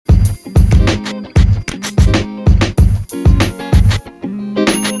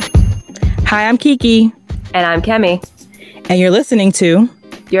Hi, I'm Kiki. And I'm Kemi. And you're listening to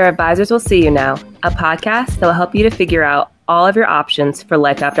Your Advisors Will See You Now, a podcast that will help you to figure out all of your options for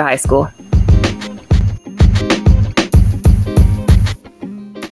life after high school.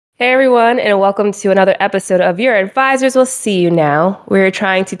 Hey everyone, and welcome to another episode of Your Advisors Will See You Now. We're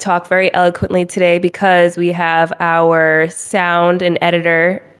trying to talk very eloquently today because we have our sound and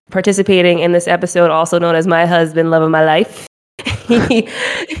editor participating in this episode, also known as my husband, love of my life. So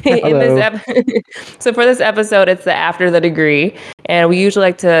for this episode, it's the After the Degree, and we usually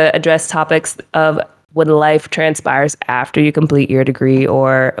like to address topics of when life transpires after you complete your degree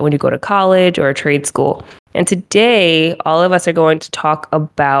or when you go to college or trade school. And today, all of us are going to talk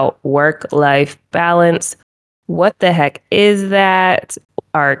about work-life balance. What the heck is that?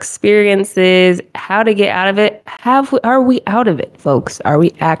 Our experiences, how to get out of it. Are we out of it, folks? Are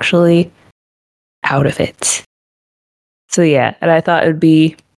we actually out of it? So yeah, and I thought it would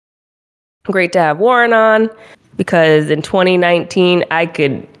be great to have Warren on because in 2019,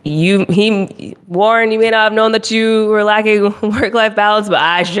 Warren, you may not have known that you were lacking work-life balance, but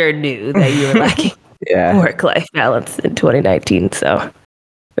I sure knew that you were lacking work-life balance in 2019. So,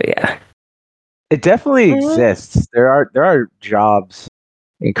 but yeah. It definitely exists. There are jobs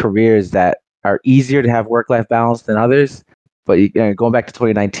and careers that are easier to have work-life balance than others. But going back to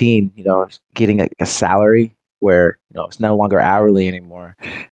 2019, getting a salary where it's no longer hourly anymore,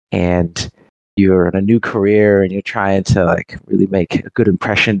 and you're in a new career and you're trying to really make a good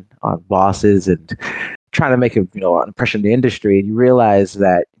impression on bosses and trying to make an impression in the industry, and you realize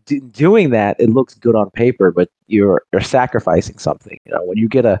that doing that, it looks good on paper, but you're sacrificing something. When you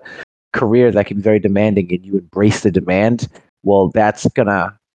get a career that can be very demanding and you embrace the demand, well, that's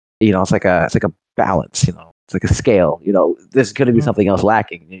gonna, it's like a balance. It's like a scale. There's going to be something else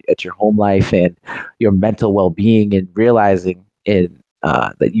lacking at your home life and your mental well-being, and realizing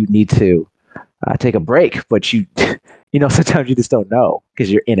that you need to take a break, but you sometimes you just don't know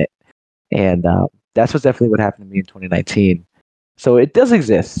because you're in it. And that's definitely what happened to me in 2019. So it does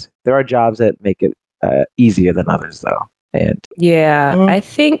exist. There are jobs that make it easier than others, though. And yeah, I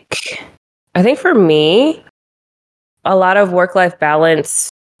think for me, a lot of work-life balance.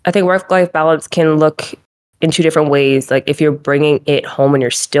 I think work-life balance can look in two different ways. Like if you're bringing it home and you're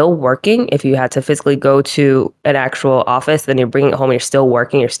still working, if you had to physically go to an actual office, then you're bringing it home and you're still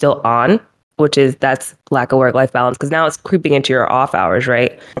working, you're still on, that's lack of work-life balance because now it's creeping into your off hours,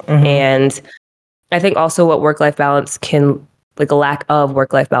 right? Mm-hmm. And I think also what work-life balance can, a lack of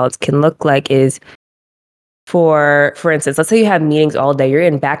work-life balance can look like is, for instance, let's say you have meetings all day. You're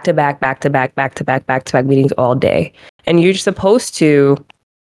in back-to-back meetings all day. And you're supposed to,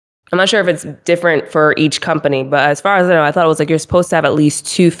 I'm not sure if it's different for each company, but as far as I know, I thought it was you're supposed to have at least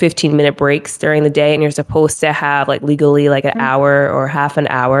 2 15-minute breaks during the day, and you're supposed to have legally an hour or half an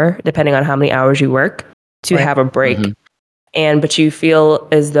hour, depending on how many hours you work, to have a break. Mm-hmm. But you feel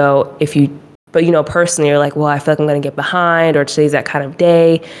as though personally, you're well, I feel like I'm going to get behind, or today's that kind of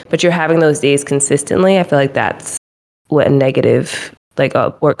day, but you're having those days consistently. I feel like that's what a negative,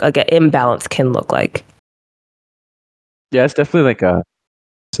 an imbalance can look like. Yeah, it's definitely a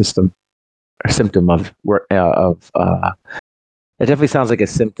symptom of work it definitely sounds like a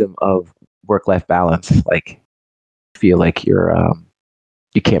symptom of work-life balance. Feel like you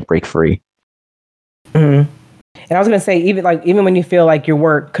can't break free. Mm-hmm. And I was gonna say, even when you feel like your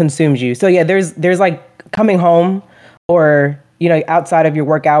work consumes you. So yeah, there's coming home, or outside of your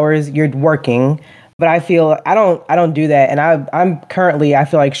work hours, you're working. But I feel I don't do that, and I'm currently, I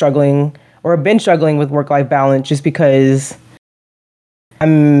feel like, struggling, or have been struggling with work-life balance, just because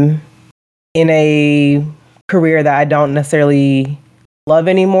I'm in a career that I don't necessarily love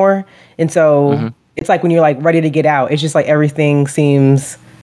anymore. And so it's when you're ready to get out, it's just everything seems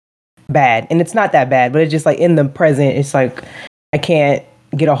bad. And it's not that bad, but it's just in the present, it's I can't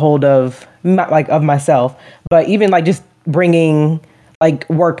get a hold of of myself. But even just bringing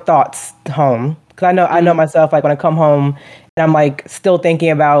work thoughts home, because I know myself, when I come home and I'm still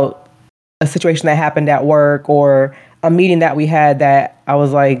thinking about a situation that happened at work, or a meeting that we had that I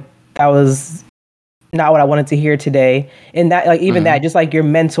was that was not what I wanted to hear today. And that even that, just your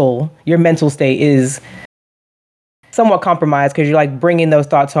mental state is somewhat compromised, because you're bringing those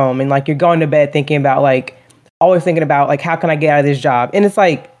thoughts home, and you're going to bed thinking about always thinking about how can I get out of this job. And it's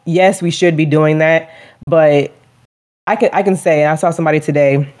yes, we should be doing that, but I can say, and I saw somebody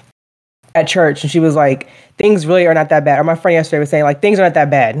today at church, and she was things really are not that bad. Or my friend yesterday was saying things are not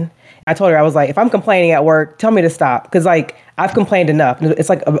that bad. I told her, I was if I'm complaining at work, tell me to stop, because I've complained enough.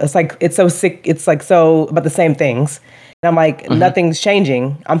 It's so sick. It's so about the same things. And I'm nothing's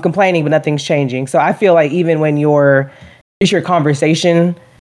changing. I'm complaining, but nothing's changing. So I feel even when your conversation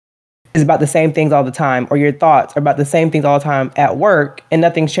is about the same things all the time, or your thoughts are about the same things all the time at work, and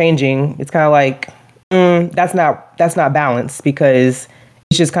nothing's changing, it's kind of like that's not balanced, because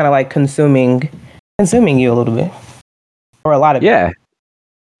it's just kind of like consuming you a little bit, or a lot of it.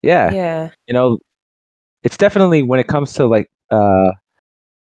 Yeah. It's definitely, when it comes to like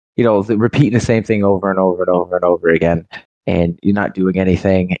repeating the same thing over and over and over and over again, and you're not doing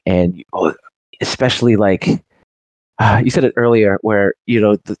anything, and especially like you said it earlier, where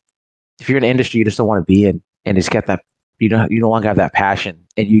if you're in an industry you just don't want to be in, and it's got that you no longer have that passion,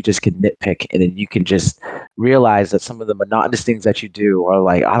 and you just can nitpick, and then you can just realize that some of the monotonous things that you do are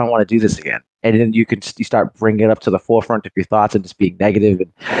like, I don't want to do this again, and then you start bringing it up to the forefront of your thoughts and just being negative,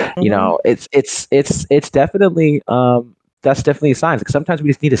 and it's definitely that's definitely a sign, because sometimes we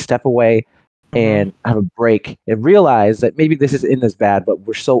just need to step away and have a break and realize that maybe this isn't as bad, but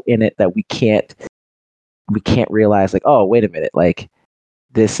we're so in it that we can't realize, like, oh, wait a minute, like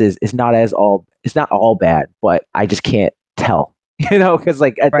it's not all bad, but I just can't tell, because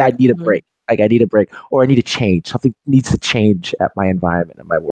like I need a break. Like I need a break, or I need to change. Something needs to change at my environment and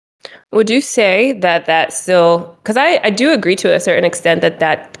my work. Would you say that still, because I do agree to a certain extent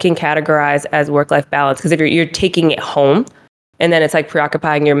that can categorize as work-life balance, because if you're taking it home and then it's like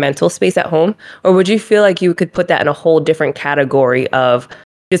preoccupying your mental space at home, or would you feel like you could put that in a whole different category of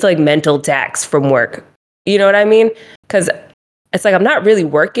just like mental tax from work? You know what I mean? Because it's like I'm not really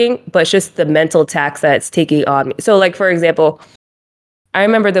working, but it's just the mental tax that it's taking on me. So like, for example, I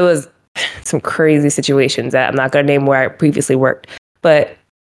remember there was some crazy situations that I'm not going to name where I previously worked, but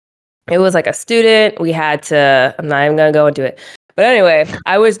it was like a student. We had to, I'm not even going to go into it. But anyway,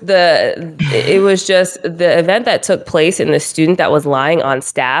 it was just the event that took place in the student that was lying on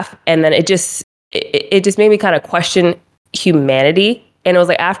staff. And then it just made me kind of question humanity. And it was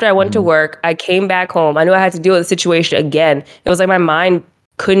like, after I went to work, I came back home. I knew I had to deal with the situation again. It was like my mind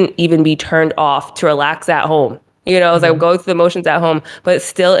couldn't even be turned off to relax at home. It was like go through the motions at home, but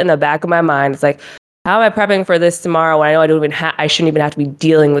still in the back of my mind, it's like, how am I prepping for this tomorrow when I know I shouldn't even have to be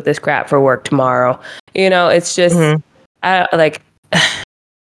dealing with this crap for work tomorrow? It's just, I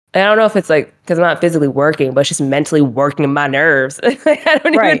don't know if it's like, because I'm not physically working, but it's just mentally working my nerves. I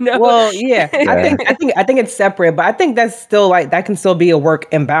don't even know. Well, yeah. I think it's separate, but I think that's still like, that can still be a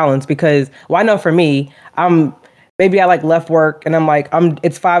work imbalance, because, I know for me, maybe I like left work and I'm like,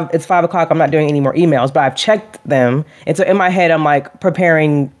 it's 5 o'clock. I'm not doing any more emails, but I've checked them. And so in my head, I'm like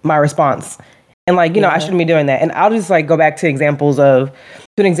preparing my response. And like, I shouldn't be doing that. And I'll just like go back to an example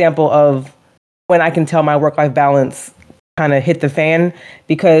of when I can tell my work-life balance kind of hit the fan.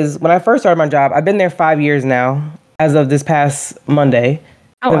 Because when I first started my job, I've been there 5 years now, as of this past Monday.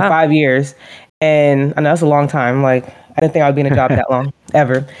 Oh, wow. 5 years. And I know that's a long time. Like, I didn't think I'd be in a job that long,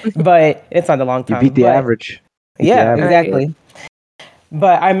 ever. But it's not a long time. You beat the average. Exactly.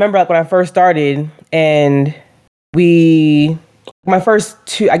 But I remember like when I first started, and my first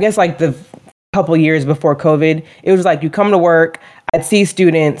two, I guess like the couple years before COVID, it was like you come to work, I'd see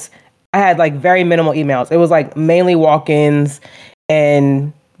students, I had like very minimal emails. It was like mainly walk-ins,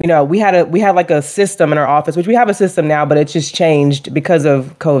 and we had like a system in our office, which we have a system now, but it's just changed because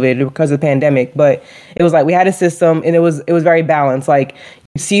of COVID, because of the pandemic. But it was like we had a system, and it was very balanced. Like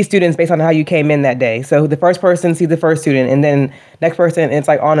you see students based on how you came in that day. So the first person sees the first student, and then next person, and it's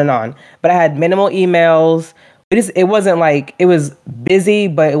like on and on. But I had minimal emails. It wasn't like, it was busy,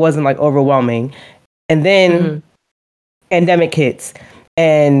 but it wasn't like overwhelming. And then pandemic hits,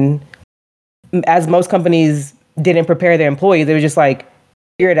 and as most companies didn't prepare their employees, they were just like,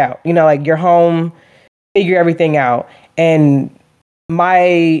 figure it out. Like you're home, figure everything out. And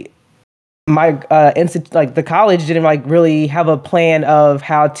my like the college didn't like really have a plan of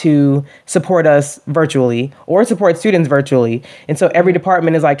how to support us virtually or support students virtually. And so every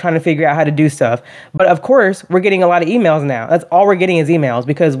department is like trying to figure out how to do stuff. But of course, we're getting a lot of emails now. That's all we're getting is emails,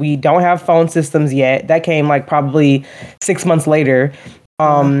 because we don't have phone systems yet. That came like probably 6 months later.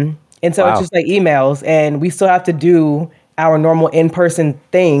 And so It's just like emails, and we still have to do our normal in-person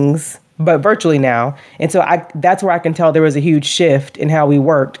things, but virtually now. And so that's where I can tell there was a huge shift in how we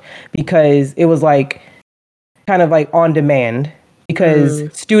worked, because it was like kind of like on demand,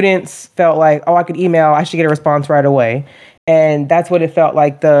 because students felt like, oh, I could email, I should get a response right away. And that's what it felt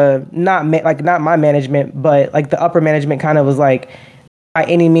like. Not my management, but like the upper management kind of was like, by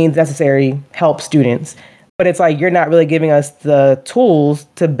any means necessary, help students. But it's like, you're not really giving us the tools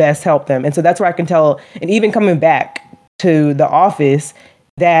to best help them. And so that's where I can tell, and even coming back to the office,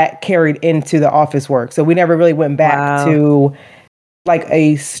 that carried into the office work. So we never really went back to like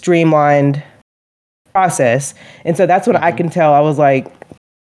a streamlined process. And so that's when I can tell, I was like,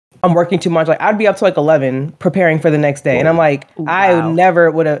 I'm working too much. Like I'd be up to like 11 preparing for the next day. And I'm like, I never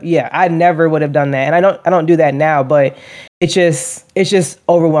would have done that. And I don't do that now, but it's just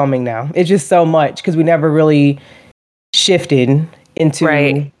overwhelming now. It's just so much because we never really shifted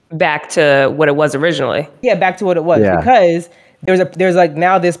into back to what it was originally. Yeah, back to what it was because there's like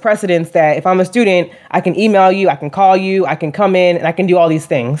now this precedence that if I'm a student, I can email you, I can call you, I can come in and I can do all these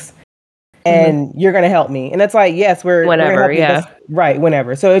things. And you're going to help me. And it's like, yes, we're whenever, yeah. Right,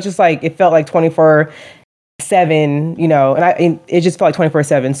 whenever. So it's just like, it felt like 24/7, you know, and it just felt like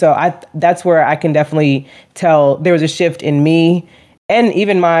 24/7. So that's where I can definitely tell there was a shift in me and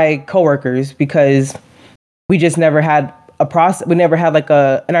even my coworkers because we just never had a process. We never had like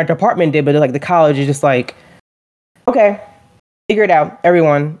and our department did, but like the college is just like, okay, figure it out,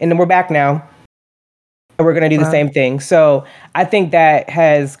 everyone. And then we're back now. We're going to do the same thing. So I think that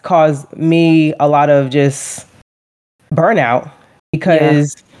has caused me a lot of just burnout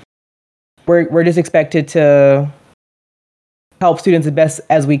because we're just expected to help students as best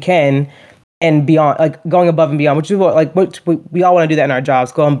as we can and beyond, like going above and beyond, which is what we all want to do that in our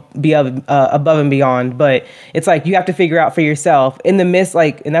jobs, go above and beyond. But it's like you have to figure out for yourself in the midst,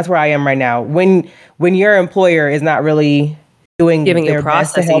 like, and that's where I am right now. When your employer is not really giving you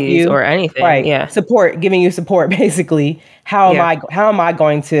processes to help you or anything, right? Yeah, giving you support. Basically, how am I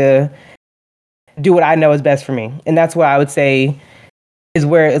going to do what I know is best for me? And that's what I would say is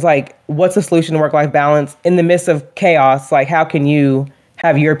where it's like, what's the solution to work-life balance in the midst of chaos? Like, how can you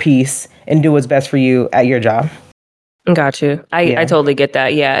have your peace and do what's best for you at your job? Got you. I totally get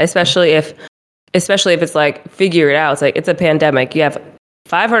that. Yeah, especially if it's like figure it out. It's like it's a pandemic. You have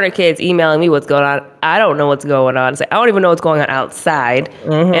 500 kids emailing me what's going on. I don't know what's going on. It's like, I don't even know what's going on outside.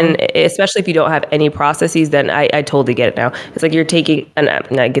 And especially if you don't have any processes, then I totally get it now. It's like you're taking, and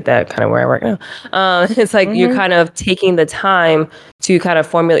I get that kind of where I work now. It's like you're kind of taking the time to kind of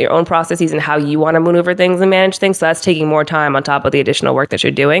formulate your own processes and how you want to maneuver things and manage things. So that's taking more time on top of the additional work that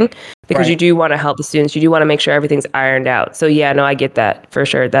you're doing because you do want to help the students. You do want to make sure everything's ironed out. So yeah, no, I get that for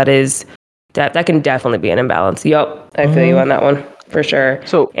sure. That can definitely be an imbalance. Yup. I feel you on that one. For sure.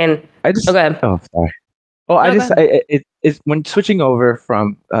 So, and I just, go ahead. Oh, sorry. Well, it's when switching over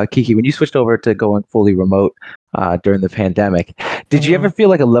from Kiki, when you switched over to going fully remote during the pandemic, did you ever feel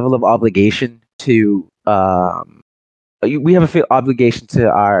like a level of obligation to, we have a obligation to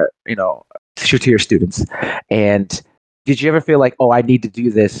our, to your students. And did you ever feel like, oh, I need to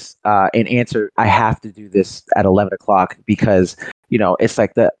do this and answer, I have to do this at 11 o'clock because it's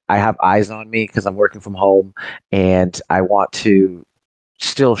like I have eyes on me because I'm working from home and I want to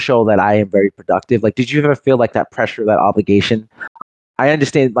still show that I am very productive. Like, did you ever feel like that pressure, that obligation? I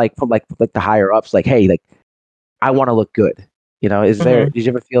understand like from like the higher ups, like, hey, like I want to look good. Did you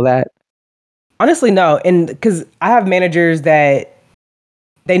ever feel that? Honestly, no. And because I have managers that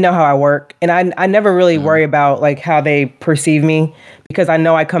they know how I work and I never really worry about like how they perceive me because I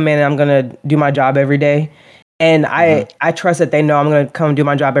know I come in and I'm going to do my job every day. And I trust that they know I'm going to come do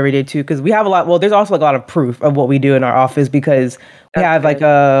my job every day too. Cause we have there's also like a lot of proof of what we do in our office because we have like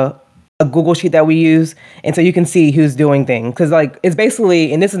a Google sheet that we use. And so you can see who's doing things. Cause like, it's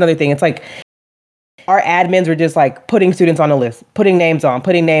basically, and this is another thing. It's like our admins are just like putting students on a list, putting names on.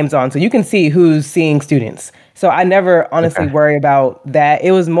 So you can see who's seeing students. So I never honestly worry about that.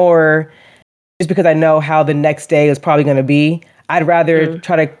 It was more just because I know how the next day is probably going to be. I'd rather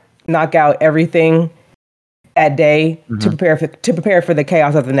try to knock out everything that day to prepare for the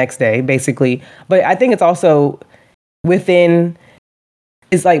chaos of the next day, basically. But I think it's also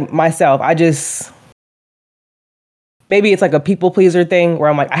it's like myself. Maybe it's like a people pleaser thing where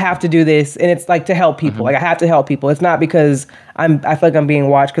I'm like, I have to do this. And it's like to help people. Like I have to help people. It's not because I feel like I'm being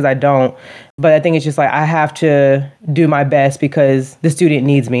watched because I don't. But I think it's just like, I have to do my best because the student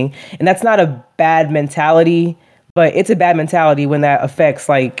needs me. And that's not a bad mentality, but it's a bad mentality when it affects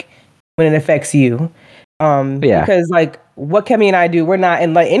you. Because like what Kemi and I do, we're not,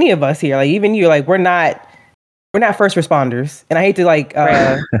 and like any of us here, like even you, like we're not first responders. And I hate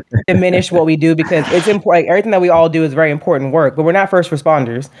to diminish what we do because it's important. Like, everything that we all do is very important work, but we're not first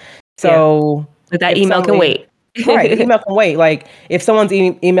responders. So but that email can wait. Right. Email can wait. Like if someone's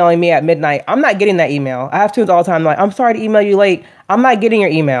emailing me at midnight, I'm not getting that email. I have students all the time like, I'm sorry to email you late. I'm not getting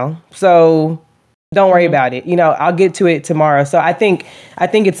your email. So don't worry about it. I'll get to it tomorrow. So I think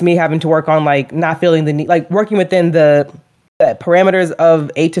it's me having to work on like not feeling the need, like working within the parameters of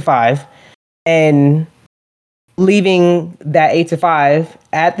 8 to 5 and leaving that 8 to 5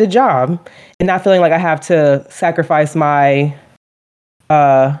 at the job and not feeling like I have to sacrifice my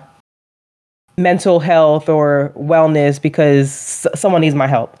mental health or wellness because someone needs my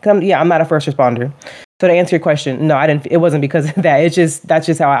help. I'm not a first responder. So to answer your question, no, I didn't. It wasn't because of that. That's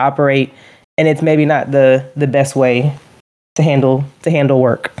just how I operate, and it's maybe not the best way to handle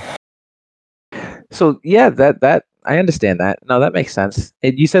work. So yeah, that I understand that. No, that makes sense.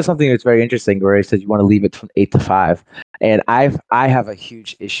 And you said something that's very interesting, where you said you want to leave it from 8 to 5, and I have a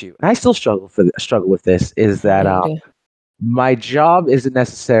huge issue, and I still struggle with this. Is that my job isn't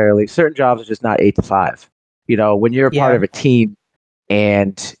necessarily, certain jobs are just not 8 to 5. You know, when you're a part of a team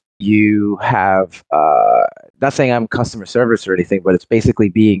and you have, not saying I'm customer service or anything, but it's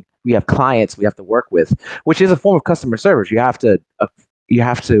basically we have clients we have to work with, which is a form of customer service. You have to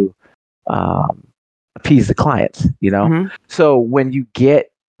appease the clients, you know? Mm-hmm. So when you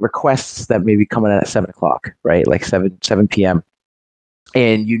get requests that maybe coming in at 7 o'clock, right? Like 7 p.m.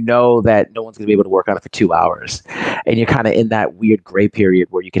 and you know that no one's going to be able to work on it for 2 hours, and you're kind of in that weird gray period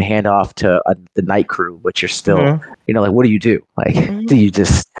where you can hand off to the night crew, but you're still, you know, like, what do you do? Like,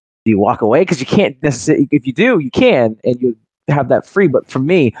 do you walk away? Because you can't necessarily, if you do, you can, and you have that free. But for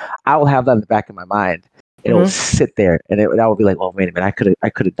me, I will have that in the back of my mind. And it will sit there, and I will be like, "Oh, wait a minute! I could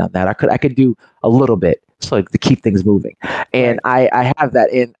have done that. I could do a little bit, so like to keep things moving." And I have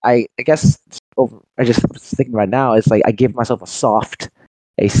that, and I guess I just was thinking right now, it's like I give myself a soft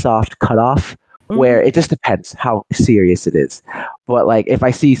cutoff where it just depends how serious it is. But like if I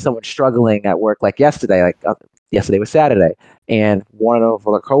see someone struggling at work, like yesterday, yesterday was Saturday, and one of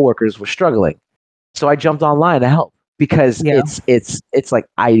our coworkers was struggling, so I jumped online to help because it's like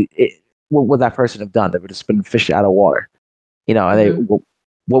what would that person have done? They would have just been fish out of water, you know. And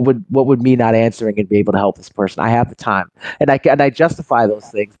what would me not answering and be able to help this person? I have the time, and I justify those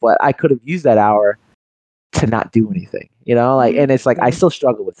things, but I could have used that hour to not do anything, you know. Like, and it's like I still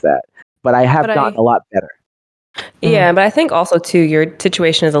struggle with that, but I have gotten a lot better. Yeah, but I think also too, your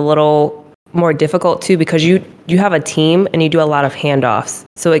situation is a little more difficult too because you have a team and you do a lot of handoffs,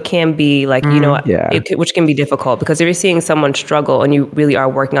 so it can be like which can be difficult because if you're seeing someone struggle and you really are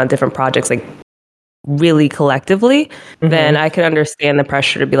working on different projects like really collectively, then I can understand the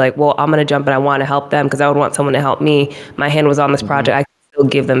pressure to be like, well, I'm gonna jump and I want to help them because I would want someone to help me. My hand was on this project. I can still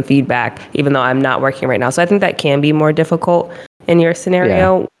give them feedback even though I'm not working right now. So I think that can be more difficult in your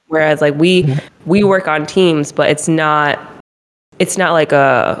scenario. Whereas like we work on teams, but it's not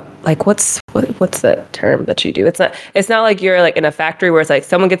like what's the term that you do? It's not like you're like in a factory where it's like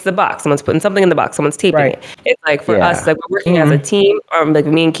someone gets the box, someone's putting something in the box, someone's taping it. It's like for us, like we're working as a team, or like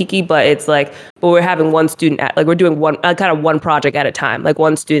me and Kiki, but it's like, but we're having one student like we're doing one project at a time. Like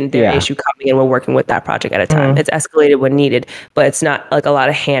one student, their issue coming in, we're working with that project at a time. It's escalated when needed, but it's not like a lot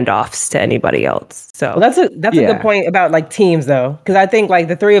of handoffs to anybody else. So that's a good point about like teams though, because I think like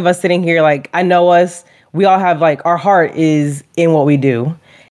the three of us sitting here, like I know us. We all have like our heart is in what we do.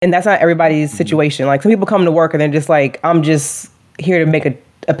 And that's not everybody's situation. Like some people come to work and they're just like, I'm just here to make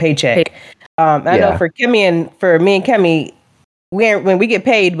a paycheck. I know for Kemi and for me and Kemi, when we get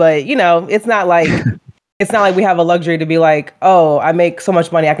paid, but you know, it's not like we have a luxury to be like, oh, I make so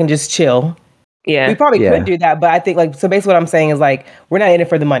much money, I can just chill. Yeah. We probably could do that, but I think like, so basically what I'm saying is like, we're not in it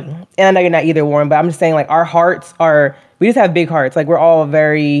for the money. And I know you're not either, Warren, but I'm just saying like our hearts we just have big hearts. Like we're all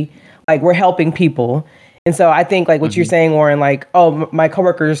very, like we're helping people. And so I think like what you're saying, Warren, like, oh, my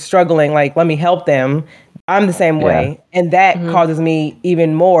coworker's struggling, like, let me help them. I'm the same way. And that causes me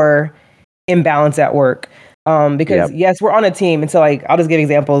even more imbalance at work. Because yes, we're on a team. And so like, I'll just give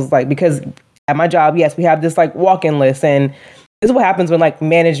examples, like, because at my job, yes, we have this like walk-in list. And this is what happens when like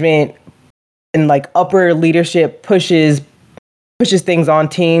management and like upper leadership pushes things on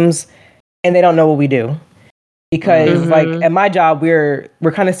teams and they don't know what we do. Because like at my job, we're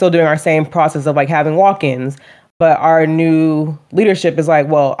kind of still doing our same process of like having walk-ins, but our new leadership is like,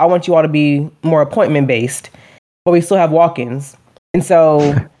 well, I want you all to be more appointment based, but we still have walk-ins. And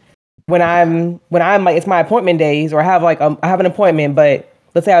so when I'm like, it's my appointment days, or I have an appointment, but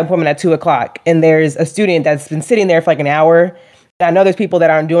let's say I have an appointment at 2:00 and there's a student that's been sitting there for like an hour. And I know there's people that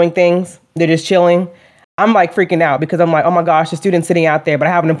aren't doing things. They're just chilling. I'm like freaking out because I'm like, oh my gosh, the student's sitting out there, but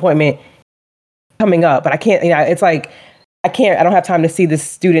I have an appointment coming up, but I can't, you know, it's like, I don't have time to see this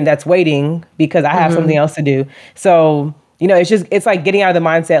student that's waiting because I have something else to do. So, you know, it's like getting out of the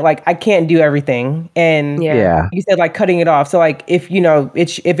mindset, like I can't do everything. And you said like cutting it off. So like, if, you know,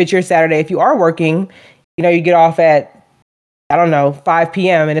 if it's your Saturday, if you are working, you know, you get off at, I don't know, 5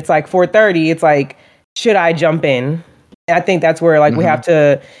 p.m. and it's like 4:30, it's like, should I jump in? And I think that's where like we have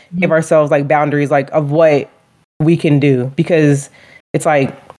to give ourselves like boundaries, like of what we can do, because it's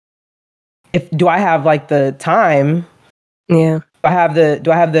like, do I have like the time? Yeah. Do I have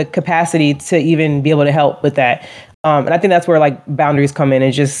the capacity to even be able to help with that? And I think that's where like boundaries come in,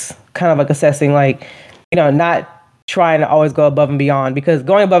 and just kind of like assessing, like, you know, not trying to always go above and beyond, because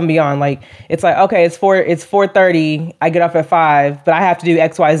going above and beyond, like, it's like, okay, it's 4:30, I get off at 5, but I have to do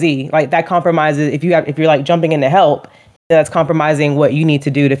XYZ. Like, that compromises, if you're like jumping in to help, that's compromising what you need to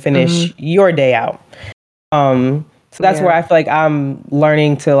do to finish your day out. So that's where I feel like I'm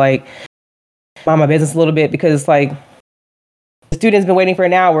learning to like mind my business a little bit, because like the student's been waiting for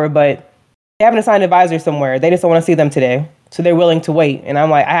an hour, but they haven't assigned an advisor somewhere. They just don't want to see them today. So they're willing to wait. And I'm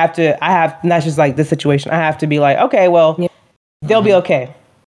like, and that's just like this situation. I have to be like, okay, well, they'll be okay.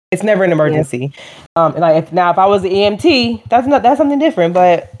 It's never an emergency. And like, if I was the EMT, that's something different,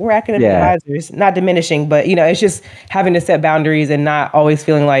 but we're academic advisors, not diminishing, but it's just having to set boundaries and not always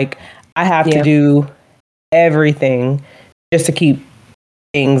feeling like I have to do everything just to keep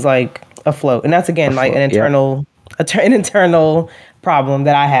things like afloat. And that's again, like an internal problem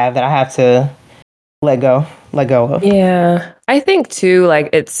that I have to let go of. Yeah. I think too,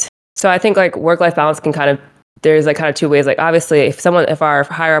 like I think like work-life balance can there's like kind of two ways. Like obviously if our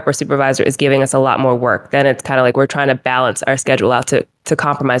higher up or supervisor is giving us a lot more work, then it's kind of like we're trying to balance our schedule out to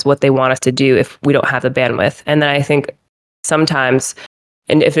compromise what they want us to do if we don't have the bandwidth. And then I think sometimes,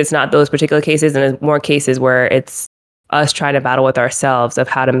 and if it's not those particular cases, and there's more cases where it's us trying to battle with ourselves of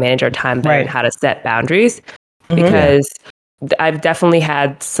how to manage our time better and how to set boundaries. Because I've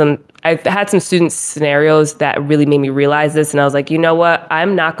had some student scenarios that really made me realize this. And I was like, you know what?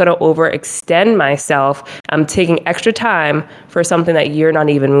 I'm not going to overextend myself. I'm taking extra time for something that you're not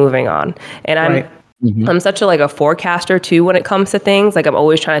even moving on. And I'm such a forecaster too when it comes to things. Like I'm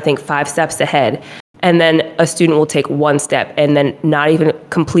always trying to think 5 steps ahead. And then a student will take 1 step and then not even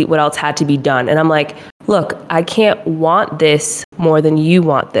complete what else had to be done. And I'm like, look, I can't want this more than you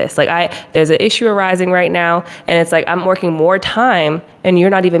want this. Like there's an issue arising right now, and it's like I'm working more time and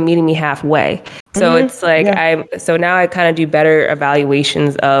you're not even meeting me halfway. So it's like so now I kind of do better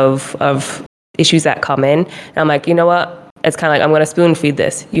evaluations of issues that come in. And I'm like, you know what? It's kind of like, I'm going to spoon feed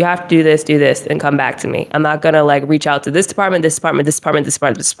this. You have to do this, and come back to me. I'm not going to like reach out to this department,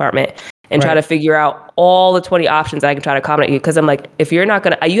 and try to figure out all the 20 options I can try to accommodate you. Because I'm like, if you're not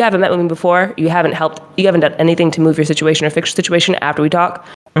going to, you haven't met with me before, you haven't done anything to move your situation or fix your situation after we talk.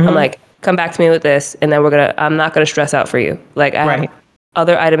 I'm like, come back to me with this, and then I'm not going to stress out for you. Like I have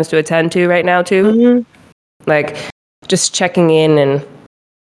other items to attend to right now too. Like just checking in and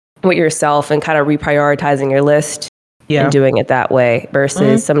with yourself and kind of reprioritizing your list. And doing it that way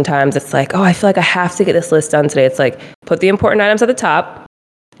versus sometimes it's like, oh, I feel like I have to get this list done today. It's like, put the important items at the top.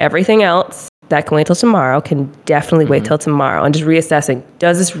 Everything else that can wait till tomorrow can definitely wait till tomorrow. And just reassessing,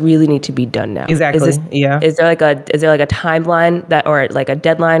 does this really need to be done now? Exactly. Is there like a timeline or like a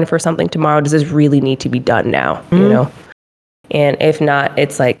deadline for something tomorrow? Does this really need to be done now? You know? And if not,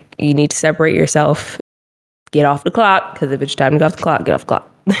 it's like you need to separate yourself, get off the clock, because if it's time to get off the clock, get off the clock.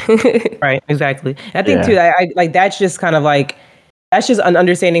 Right, exactly. I think too, I like that's just kind of like, that's just an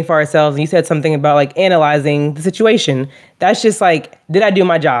understanding for ourselves. And you said something about like analyzing the situation. That's just like, did I do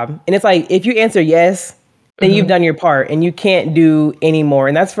my job? And it's like, if you answer yes, then you've done your part and you can't do any more.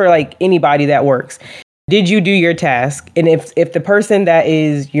 And that's for like anybody that works. Did you do your task? And if the person that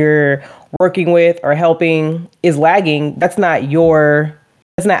you're working with or helping is lagging, that's not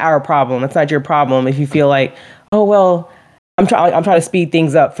our problem. That's not your problem. If you feel like, oh, well, I'm trying to speed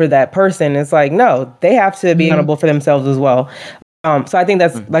things up for that person. It's like, no, they have to be accountable for themselves as well. So I think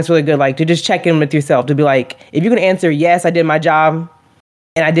that's really good. Like to just check in with yourself, to be like, if you can answer, yes, I did my job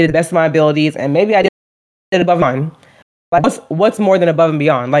and I did the best of my abilities, and maybe I did above mine. Like what's more than above and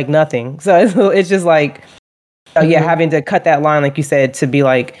beyond? Like nothing. So it's just like, having to cut that line, like you said, to be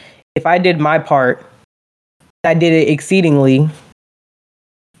like, if I did my part, I did it exceedingly.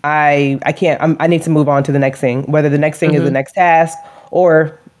 I can't. I need to move on to the next thing. Whether the next thing is the next task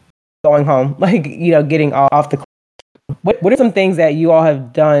or going home, like getting off the. What are some things that you all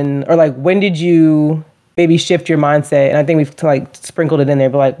have done, or like when did you maybe shift your mindset? And I think we've like sprinkled it in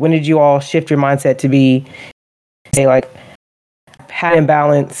there, but like when did you all shift your mindset to be, say, like had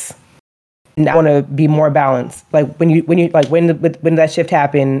imbalance? And I want to be more balanced. Like when did that shift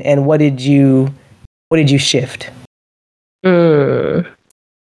happen, and what did you shift? For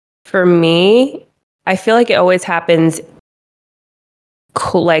me, I feel like it always happens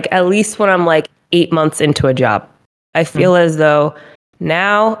like at least when I'm like 8 months into a job. I feel as though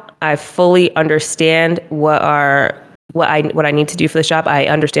now I fully understand what I need to do for the job. I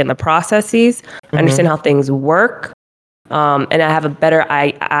understand the processes, I understand how things work. And I have a better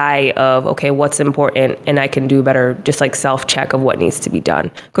eye of, okay, what's important, and I can do better just like self-check of what needs to be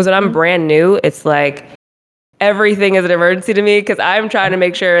done. Because when I'm brand new, it's like everything is an emergency to me because I'm trying to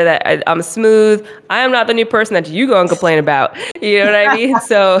make sure that I'm smooth. I am not the new person that you go and complain about. You know what I mean?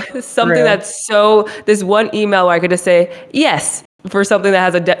 So something that's this one email where I could just say yes for something that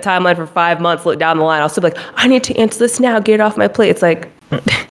has a timeline for 5 months down the line. I'll still be like, I need to answer this now. Get it off my plate. It's like,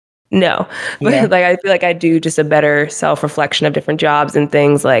 no. But like, I feel like I do just a better self-reflection of different jobs and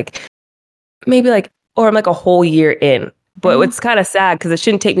things like maybe like, or I'm like a whole year in. But it's kind of sad because it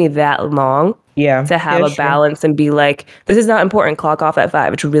shouldn't take me that long to have a balance and be like, this is not important. Clock off at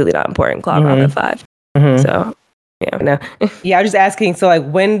 5. It's really not important. Clock off at 5. So, yeah, no. Yeah, I was just asking. So, like,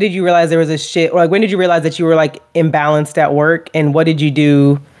 when did you realize there was a shift? Or like, when did you realize that you were like imbalanced at work? And what did you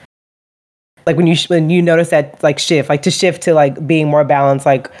do? Like, when you noticed that like shift, like to shift to like being more balanced,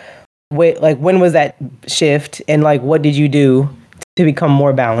 like, when was that shift? And like, what did you do to become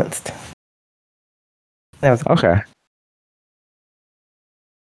more balanced? That was okay.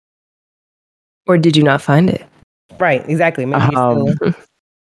 Or did you not find it? Right, exactly. Maybe you still...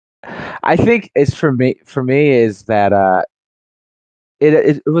 I think it's for me is that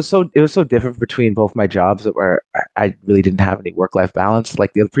it was so different between both my jobs where I really didn't have any work-life balance.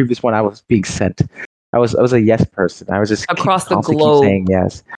 Like the previous one, I was being sent. I was a yes person. I was just across the globe saying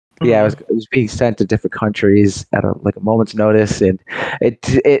yes. Yeah, I was being sent to different countries at a moment's notice, and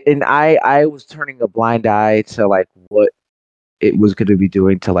I was turning a blind eye to like what it was going to be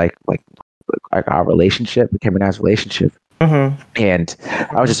doing to like our relationship, became a nice relationship. And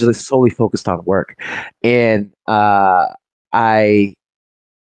I was just really solely focused on work. And I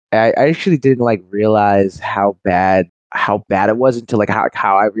actually didn't like realize how bad it was until like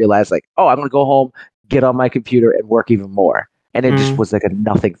how I realized like, oh, I'm gonna go home, get on my computer and work even more. And it just was like a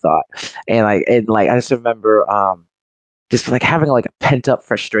nothing thought. And I just remember just like having like a pent up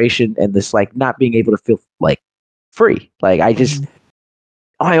frustration and this like not being able to feel like free. Like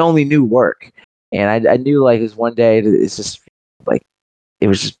I only knew work. And I knew like this one day it's just like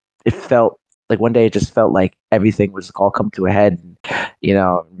it felt like one day it just felt like everything was all come to a head, and, you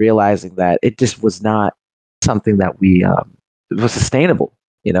know, realizing that it just was not something that was sustainable.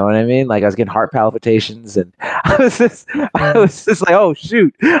 You know what I mean? Like I was getting heart palpitations, and I was just like, oh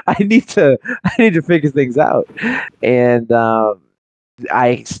shoot, I need to figure things out. And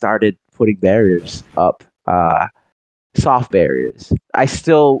I started putting barriers up. Soft barriers. I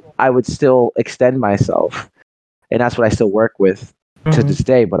would still extend myself, and that's what I still work with to this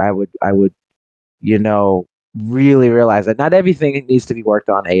day. But I would, you know, really realize that not everything needs to be worked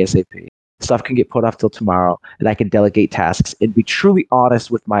on ASAP. Stuff can get put off till tomorrow, and I can delegate tasks and be truly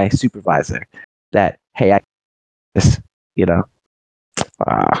honest with my supervisor that, hey, you know,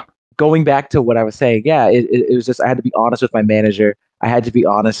 going back to what I was saying, yeah, it was just I had to be honest with my manager. I had to be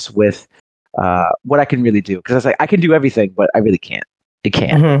honest with what I can really do, because I was like, I can do everything, but I really can't. It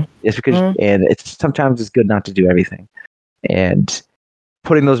can't. It's because, and it's sometimes it's good not to do everything, and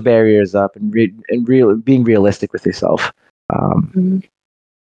putting those barriers up and being realistic with yourself.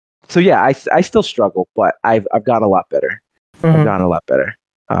 So yeah, I still struggle, but I've gotten a lot better. I've gotten a lot better.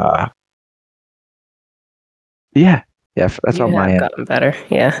 Yeah, that's on my end. Gotten better.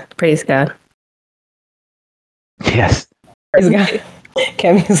 Yeah, praise God. Yes, praise God.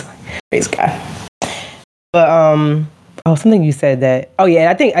 Cammy's like, praise God. But something you said that. Oh yeah,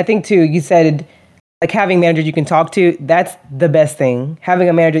 and I think too. You said like having managers you can talk to. That's the best thing. Having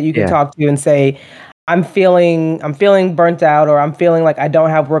a manager you can talk to and say, I'm feeling burnt out, or I'm feeling like I don't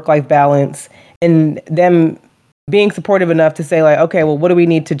have work-life balance, and them being supportive enough to say like, okay, well, what do we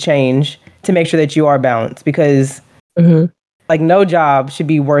need to change to make sure that you are balanced? Because like no job should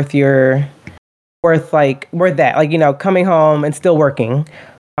be worth that. Like, you know, coming home and still working.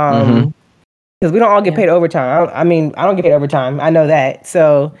 Because we don't all get paid overtime. I don't get paid overtime. I know that.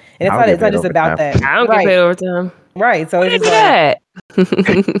 So, and it's not just about that. I don't get paid overtime. Right. So it's just that.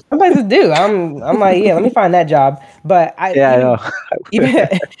 Some places do. I'm like, yeah, let me find that job. But I know. Even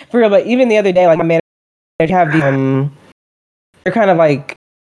for real, but even the other day, like my manager have the they're kind of like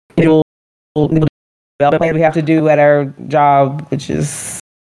development plan we have to do at our job, which is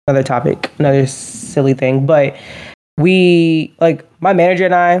another topic, another silly thing. But we like my manager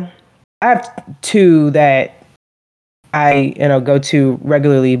and I have two that I go to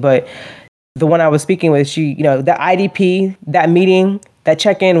regularly, but the one I was speaking with, she, you know, the IDP, that meeting, that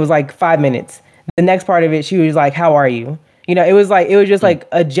check-in was like 5 minutes. The next part of it, she was like, how are you? You know, it was just like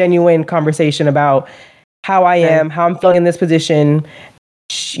a genuine conversation about how I am, how I'm feeling in this position.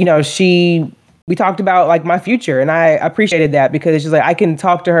 We talked about like my future, and I appreciated that because it's just like I can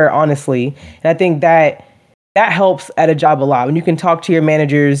talk to her honestly. And I think that helps at a job a lot when you can talk to your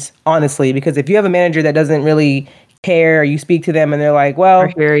managers honestly, because if you have a manager that doesn't really care, or you speak to them and they're like, well,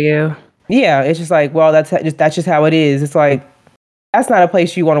 I hear you. yeah, it's just like, well, that's just how it is. It's like that's not a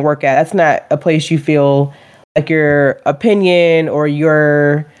place you want to work at. That's not a place you feel like your opinion or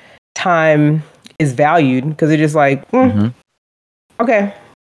your time is valued, because it's just like, okay,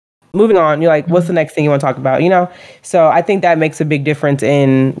 moving on. You're like, what's the next thing you want to talk about? So I think that makes a big difference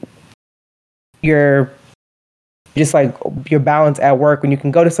in your just like your balance at work, when you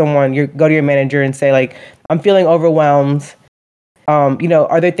can go to someone, go to your manager and say like, I'm feeling overwhelmed.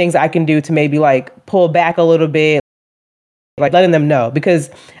 Are there things I can do to maybe like pull back a little bit, like letting them know? Because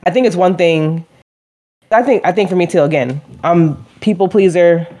I think it's one thing. I think for me too. Again, I'm people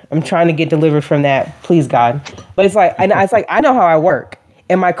pleaser. I'm trying to get delivered from that. Please God, but it's like I know how I work,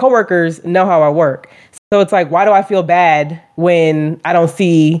 and my coworkers know how I work. So it's like, why do I feel bad when I don't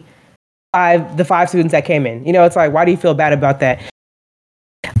see the 5 students that came in? It's like, why do you feel bad about that?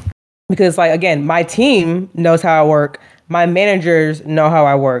 Because like, again, my team knows how I work. My managers know how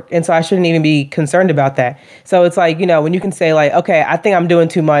I work. And so I shouldn't even be concerned about that. So it's like, when you can say like, okay, I think I'm doing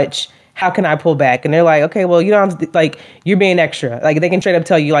too much. How can I pull back? And they're like, okay, well, like, you're being extra. Like, they can straight up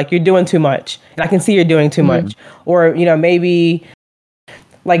tell you like, you're doing too much. And I can see you're doing too much. Or, maybe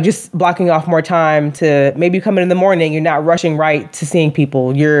like just blocking off more time to maybe come in the morning. You're not rushing right to seeing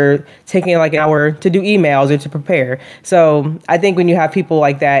people. You're taking like an hour to do emails or to prepare. So I think when you have people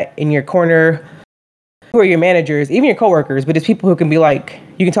like that in your corner, who are your managers, even your coworkers, but it's people who can be like,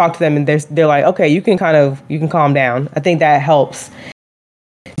 you can talk to them and they're like, okay, you can calm down. I think that helps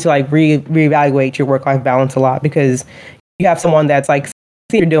to like reevaluate your work-life balance a lot, because you have someone that's like, see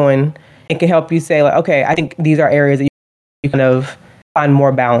what you're doing and can help you say like, okay, I think these are areas that you kind of find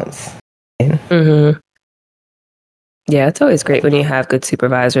more balance in. Yeah, it's always great when you have good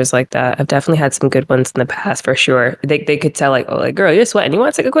supervisors like that. I've definitely had some good ones in the past for sure. They could tell like, oh, like, girl, you're sweating. You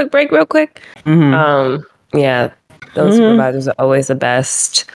want to take a quick break real quick? Yeah, those supervisors are always the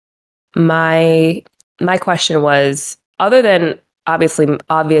best. My question was, other than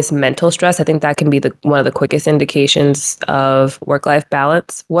obvious mental stress, I think that can be one of the quickest indications of work-life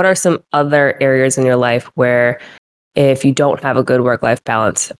balance. What are some other areas in your life where if you don't have a good work-life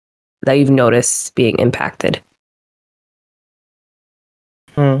balance that you've noticed being impacted?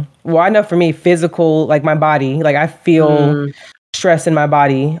 Well, I know for me, physical, like my body, like I feel stress in my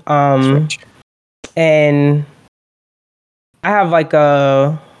body. And I have like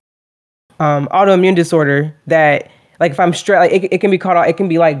a autoimmune disorder that like if I'm stressed, like it can be it can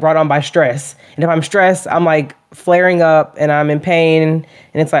be like brought on by stress. And if I'm stressed, I'm like flaring up and I'm in pain,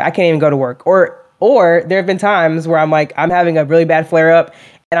 and it's like I can't even go to work. Or there have been times where I'm like, I'm having a really bad flare up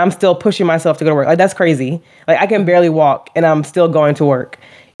and I'm still pushing myself to go to work. Like, that's crazy. Like, I can barely walk and I'm still going to work.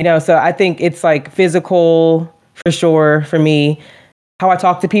 So I think it's like physical for sure for me. How I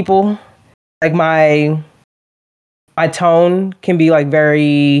talk to people, like my tone can be like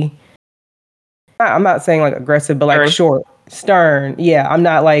very, I'm not saying like aggressive, but like short, stern. Yeah, I'm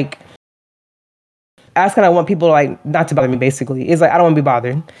not like, that's kind of want people to like not to bother me, basically. It's like, I don't want to be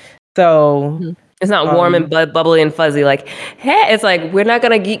bothered. So it's not warm and bubbly and fuzzy. Like, hey, it's like, we're not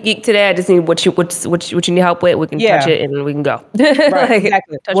gonna geek today. I just need what you need help with. We can touch it and we can go. Right, like,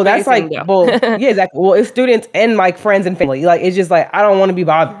 exactly. Well, that's like, yeah, exactly. Well, it's students and like friends and family. Like, it's just like, I don't want to be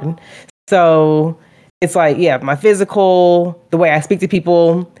bothered. So it's like, yeah, my physical, the way I speak to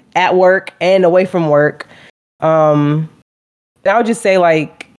people at work and away from work. And I would just say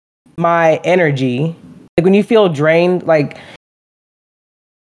like my energy, like when you feel drained, like,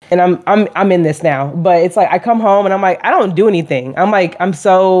 and I'm in this now, but it's like I come home and I'm like, I don't do anything. I'm like, I'm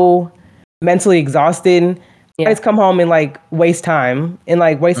so mentally exhausted. I just come home and like waste time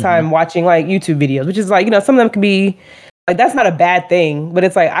watching like YouTube videos, which is like, some of them can be like, that's not a bad thing, but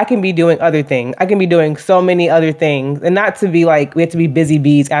it's like, I can be doing other things. I can be doing so many other things, and not to be like, we have to be busy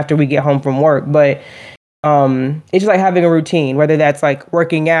bees after we get home from work, but it's just like having a routine, whether that's like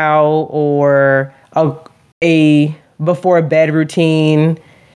working out or a before bed routine,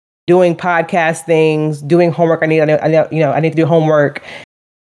 doing podcast things, doing homework. I need to do homework,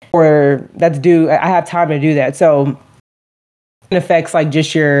 or that's due. I have time to do that. So it affects like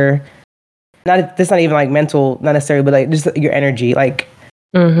just your, that's not even like mental, not necessarily, but like just your energy. Like,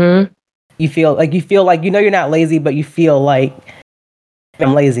 you feel like you're not lazy, but you feel like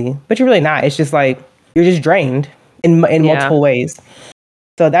I'm lazy, but you're really not. It's just like, you're just drained in multiple ways.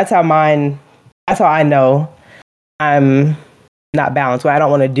 So that's how I know I'm not balanced, where I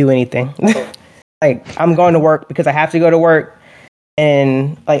don't want to do anything. Like, I'm going to work because I have to go to work,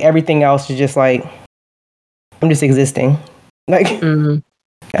 and like everything else is just like, I'm just existing. Like,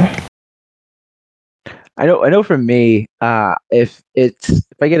 I know for me, if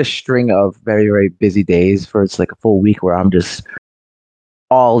I get a string of very, very busy days, for it's like a full week where I'm just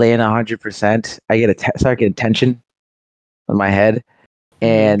all in 100%, I start getting tension on my head,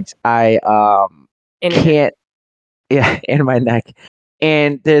 and I can't, yeah, in my neck.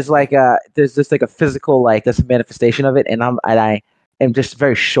 And there's just like a physical, like, that's a manifestation of it, and I am just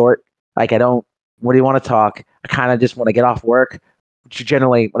very short. Like, I don't. What do you want to talk? I kind of just want to get off work.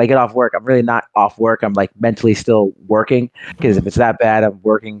 Generally, when I get off work, I'm really not off work. I'm like mentally still working, because if it's that bad, I'm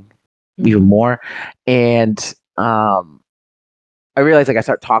working even more. And I realized, like, I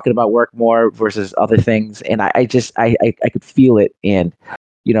start talking about work more versus other things, and I could feel it, and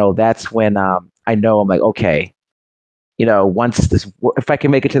that's when I know, I'm like, okay, if I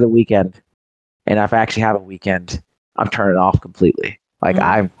can make it to the weekend, and if I actually have a weekend, I'm turning off completely. Like,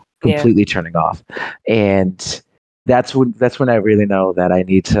 I'm completely turning off, and that's when I really know that I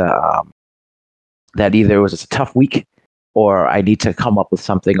need to that either it was a tough week, or I need to come up with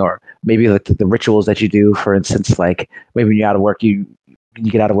something, or maybe like the rituals that you do, for instance, like maybe when you're out of work, you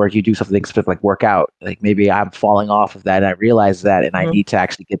get out of work, you do something specific, like work out. Like, maybe I'm falling off of that, and I realize that, and I need to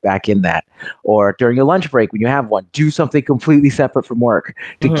actually get back in that. Or during your lunch break, when you have one, do something completely separate from work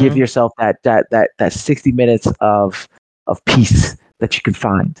to give yourself that 60 minutes of peace that you can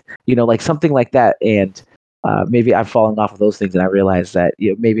find, like something like that. And maybe I'm falling off of those things, and I realize that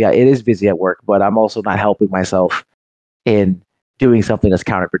maybe it is busy at work, but I'm also not helping myself in doing something that's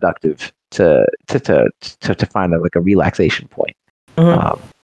counterproductive to find a relaxation point.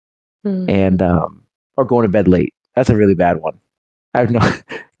 And or going to bed late. That's a really bad one. I know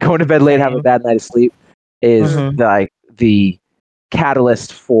going to bed late and having a bad night of sleep is like the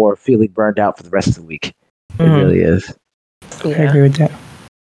catalyst for feeling burned out for the rest of the week. It really is. Yeah. I agree with that. What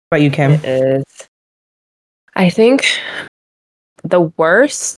about you, Kim? It is. I think the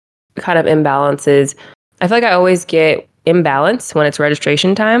worst kind of imbalance is, I feel like I always get imbalance when it's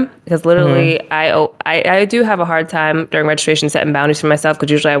registration time, because literally I do have a hard time during registration setting boundaries for myself,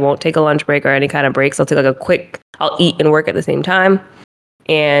 because usually I won't take a lunch break or any kind of breaks. I'll take I'll eat and work at the same time.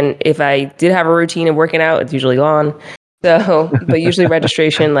 And if I did have a routine of working out, it's usually gone. So, but usually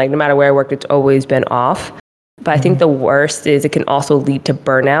registration, like no matter where I worked, it's always been off. But I think the worst is it can also lead to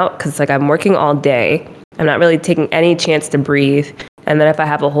burnout, because it's like I'm working all day. I'm not really taking any chance to breathe. And then if I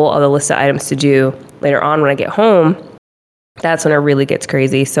have a whole other list of items to do later on when I get home, that's when it really gets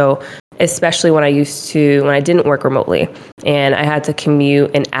crazy. So especially when I didn't work remotely and I had to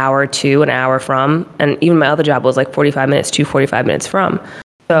commute an hour to, an hour from, and even my other job was like 45 minutes to 45 minutes from.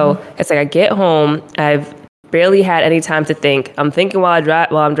 So it's like I get home, I've barely had any time to think. I'm thinking while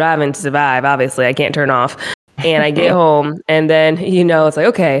I'm driving to survive. Obviously, I can't turn off. And I get home, and then, it's like,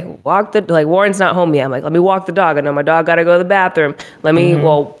 okay, Warren's not home yet. I'm like, let me walk the dog. I know my dog got to go to the bathroom.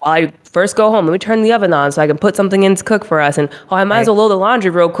 While I first go home, let me turn the oven on so I can put something in to cook for us. And, I might as well load the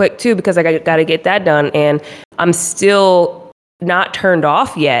laundry real quick, too, because I got to get that done. And I'm still not turned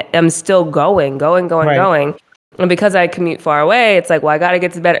off yet. I'm still going. And because I commute far away, it's like, well, I got to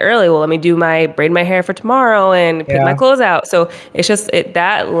get to bed early. Well, let me braid my hair for tomorrow and pick my clothes out. So it's just,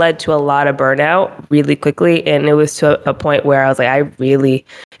 that led to a lot of burnout really quickly. And it was to a point where I was like,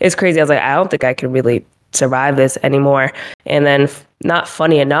 it's crazy. I was like, I don't think I can really survive this anymore. And then not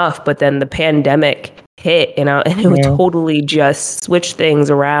funny enough, but then the pandemic hit, and it would totally just switch things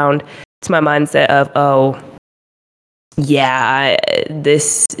around to my mindset of,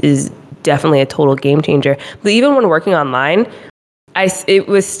 this is definitely a total game changer. But even when working online, it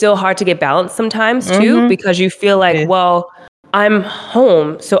was still hard to get balance sometimes too, because you feel like, well, I'm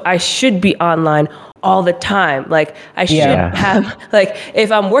home, so I should be online all the time. Like I should have, like,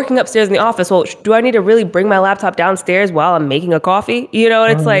 if I'm working upstairs in the office, well, do I need to really bring my laptop downstairs while I'm making a coffee?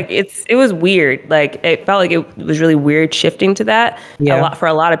 It's like, it was weird. Like it felt like it was really weird shifting to that for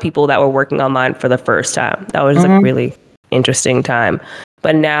a lot of people that were working online for the first time. That was like really interesting time.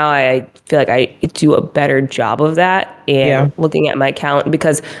 But now I feel like I do a better job of that and looking at my calendar,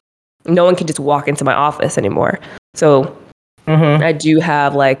 because no one can just walk into my office anymore. So I do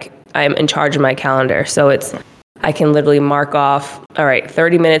have I'm in charge of my calendar. So I can literally mark off, all right,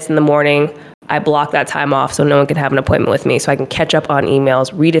 30 minutes in the morning. I block that time off so no one can have an appointment with me, so I can catch up on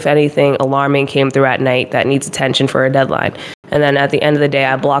emails, read if anything alarming came through at night that needs attention for a deadline. And then at the end of the day,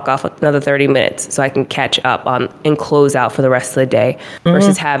 I block off another 30 minutes so I can catch up on and close out for the rest of the day,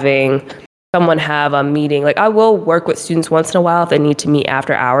 versus having someone have a meeting. Like I will work with students once in a while if they need to meet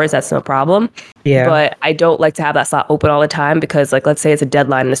after hours. That's no problem. Yeah. But I don't like to have that slot open all the time, because let's say it's a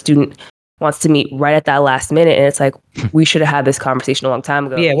deadline and the student wants to meet right at that last minute, and it's like, we should have had this conversation a long time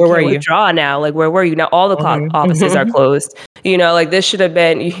ago. Yeah, where were you? Withdraw now. Like, where were you? Now all the offices are closed. This should have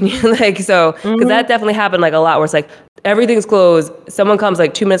been, because that definitely happened a lot, where it's like, everything's closed. Someone comes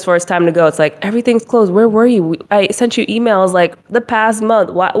like 2 minutes before it's time to go. It's like, everything's closed. Where were you? I sent you emails like the past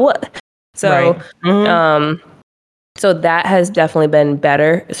month. What? So, Right. so that has definitely been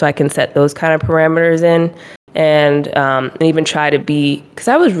better. So I can set those kind of parameters in, and even try to be, because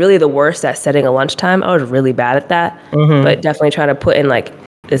I was really the worst at setting a lunchtime. I was really bad at that, but definitely trying to put in like,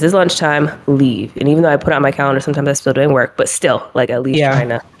 this is lunchtime, leave. And even though I put it on my calendar, sometimes I'm still doing work, but still, like, at least trying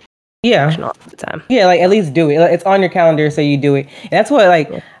to function all the time. Yeah, like at least do it. Like, it's on your calendar, so you do it. And that's what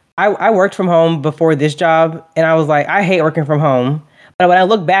I worked from home before this job, and I was like, I hate working from home. But when I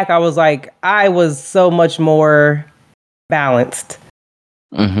look back, I was like, I was so much more balanced.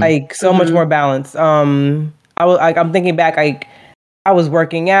 Like so much more balanced. I'm thinking back, like I was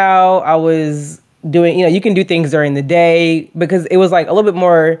working out, I was doing, you can do things during the day because it was like a little bit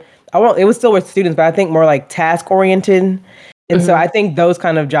more, it was still with students, but I think more like task oriented. And so I think those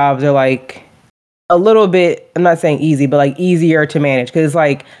kind of jobs are like a little bit, I'm not saying easy, but like easier to manage. Cause it's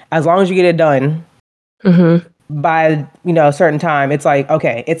like, as long as you get it done by, a certain time, it's like,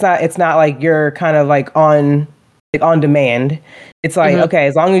 okay, it's not like you're kind of like on demand. It's like, okay,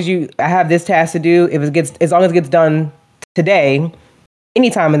 as long as I have this task to do, as long as it gets done today,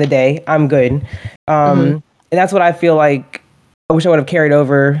 anytime in the day, I'm good. And that's what I feel like I wish I would have carried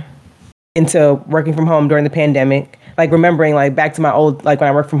over into working from home during the pandemic. Like remembering like back to my old, like when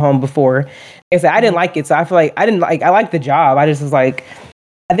I worked from home before. Like I said, I didn't like it. So I feel like I liked the job. I just was like,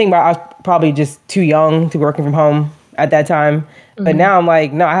 I think I was probably just too young to be working from home at that time. But now I'm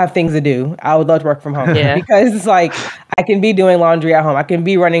like, no, I have things to do. I would love to work from home because it's like I can be doing laundry at home. I can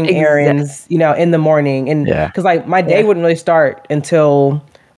be running errands, in the morning. And because like my day wouldn't really start until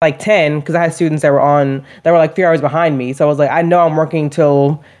like 10 because I had students that were like 3 hours behind me. So I was like, I know I'm working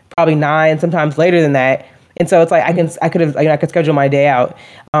till probably 9, sometimes later than that. And so it's like I could schedule my day out.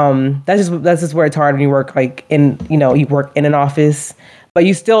 That's just where it's hard when you work like you work in an office, but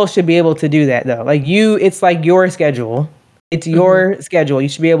you still should be able to do that though. Like it's like your schedule. It's your schedule. You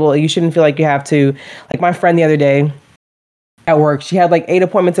shouldn't feel like you have to, like my friend the other day at work, she had like 8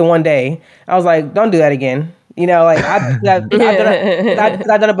 appointments in one day. I was like, don't do that again. Like I've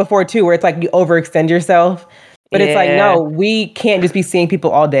done it before too, where it's like you overextend yourself. But it's like, no, we can't just be seeing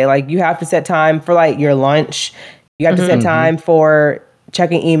people all day. Like you have to set time for like your lunch. You have to set time for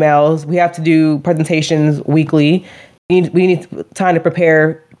checking emails. We have to do presentations weekly. We need time to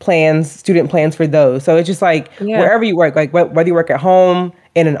prepare student plans for those. So it's just like wherever you work, like whether you work at home,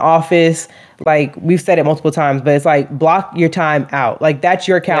 in an office, like we've said it multiple times, but it's like block your time out. Like that's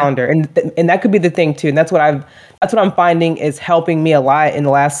your calendar. And that could be the thing too. And that's what I'm finding is helping me a lot in the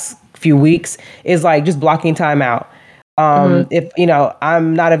last few weeks is like just blocking time out. If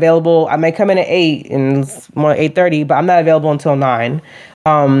I'm not available, I may come in at 8 and more 8:30, but I'm not available until 9.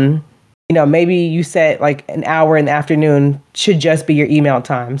 Maybe you set like an hour in the afternoon should just be your email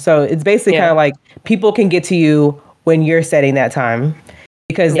time. So it's basically kind of like people can get to you when you're setting that time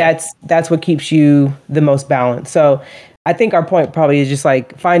because that's what keeps you the most balanced. So I think our point probably is just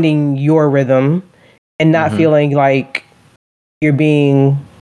like finding your rhythm and not feeling like you're being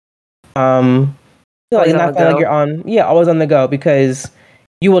not feeling like you're always on the go, because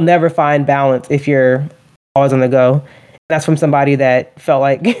you will never find balance if you're always on the go. That's from somebody that felt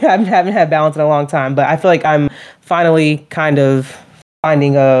like I haven't had balance in a long time, but I feel like I'm finally kind of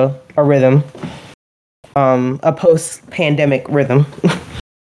finding a rhythm, a post-pandemic rhythm.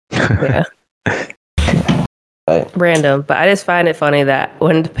 Random, but I just find it funny that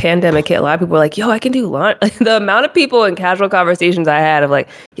when the pandemic hit, a lot of people were like, yo, I can do laundry. The amount of people in casual conversations I had of like,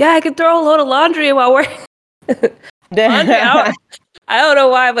 yeah, I can throw a load of laundry while we're laundry. I don't know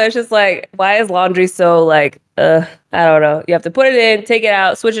why, but it's just like, why is laundry so like, I don't know. You have to put it in, take it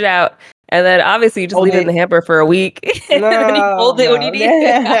out, switch it out. And then obviously you just leave it in the hamper for a week. And then you fold it when you need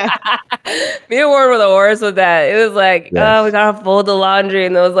it. Me and Warren were the worst with that. It was like, oh, we gotta fold the laundry.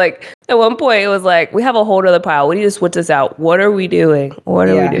 And it was like, at one point it was like, we have a whole other pile. We need to switch this out. What are we doing? What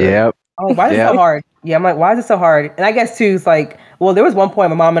are we doing? Yep. Oh, why is it so hard? Yeah, I'm like, why is it so hard? And I guess too, it's like, well, there was one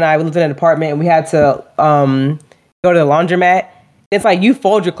point my mom and I lived in an apartment and we had to go to the laundromat. It's like you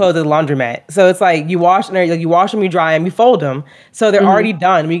fold your clothes at the laundromat. So it's like you wash them, you dry them, you fold them. So they're already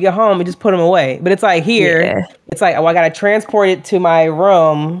done. When you get home, you just put them away. But it's like here, it's like, oh, I got to transport it to my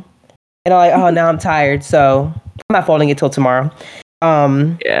room. And I'm like, oh, now I'm tired. So I'm not folding it till tomorrow.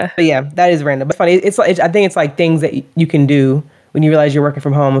 But yeah, that is random. But funny. It's like, I think it's like things that you can do when you realize you're working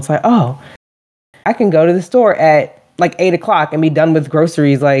from home. It's like, oh, I can go to the store at like 8:00 and be done with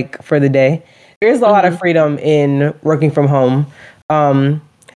groceries like for the day. There's a lot of freedom in working from home.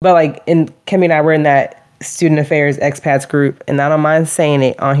 But like Kemi and I were in that student affairs expats group, and I don't mind saying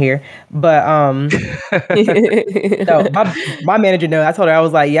it on here, but no, my manager knows. I told her, I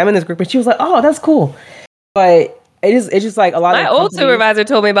was like, yeah, I'm in this group, and she was like, oh, that's cool. But it's just like a lot My of old supervisor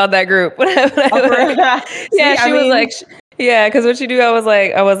told me about that group. She was like, yeah, because what she do, I was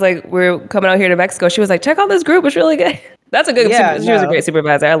like, we're coming out here to Mexico. She was like, check out this group. It's really good. That's a good. She was a great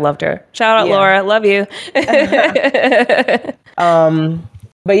supervisor. I loved her. Shout out, Laura. Love you.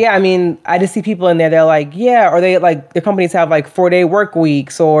 But yeah, I mean, I just see people in there. They're like, yeah, or they like their companies have like 4-day work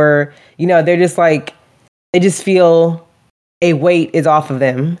weeks, or they're just like they just feel a weight is off of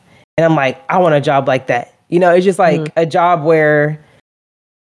them, and I'm like, I want a job like that. It's just like a job where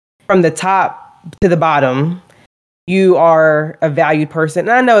from the top to the bottom, you are a valued person.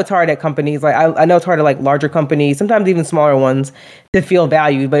 And I know it's hard at companies. Like I know it's hard at like larger companies, sometimes even smaller ones, to feel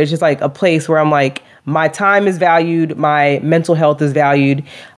valued. But it's just like a place where I'm like, my time is valued, my mental health is valued.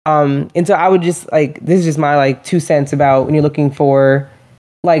 And so I would just like, this is just my like 2 cents about when you're looking for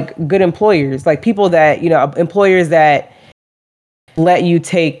like good employers, like people that, employers that let you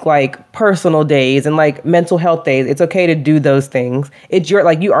take like personal days and like mental health days. It's okay to do those things. It's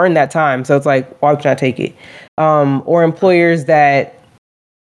you earn that time. So it's like, why would you not take it? Or employers that,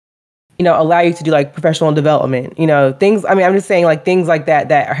 allow you to do like professional development, things. I mean, I'm just saying like things like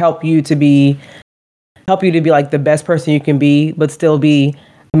that help you to be like the best person you can be, but still be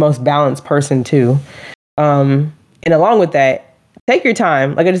the most balanced person too. And along with that, take your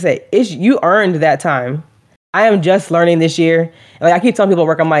time. Like I just said, you earned that time. I am just learning this year. Like I keep telling people at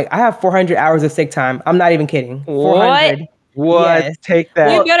work, I'm like, I have 400 hours of sick time. I'm not even kidding. 400. What? Yes. Take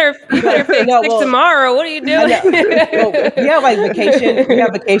that. You better fix sick tomorrow. What are you doing? We have like vacation. We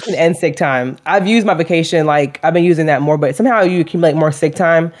have vacation and sick time. I've used my vacation. Like I've been using that more, but somehow you accumulate more sick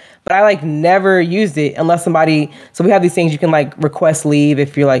time. But I like never used it unless somebody. So we have these things you can like request leave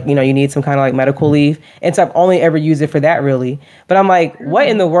if you're like, you need some kind of like medical leave. And so I've only ever used it for that really. But I'm like, what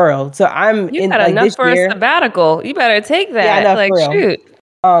in the world? So you got enough for a sabbatical. You better take that. Yeah, like shoot.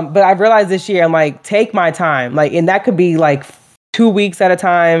 But I've realized this year, I'm like, take my time. Like, and that could be like 2 weeks at a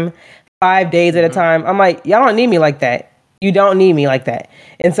time, 5 days at a time. I'm like, y'all don't need me like that. You don't need me like that.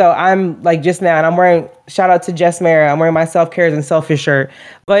 And so I'm like, just now, and I'm wearing, shout out to Jess Mara, I'm wearing my self-care and selfish shirt.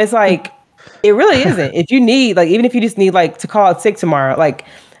 But it's like, it really isn't. If you need, like, even if you just need like to call out sick tomorrow, like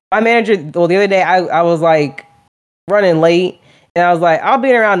my manager, the other day, I was like running late and I was like, I'll be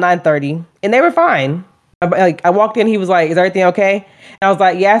in around 9:30 and they were fine. Like I walked in, he was like, is everything okay? And I was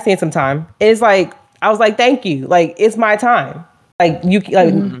like, yeah, I need some time. It's like, I was like, thank you. Like, it's my time. Like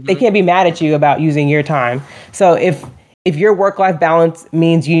they can't be mad at you about using your time. So if your work-life balance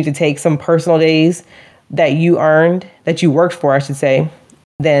means you need to take some personal days that you earned, that you worked for, I should say,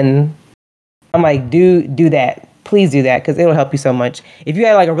 then I'm like, do that. Please do that because it'll help you so much. If you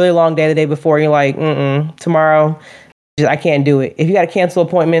had like a really long day the day before, you're like, tomorrow, I can't do it. If you got to cancel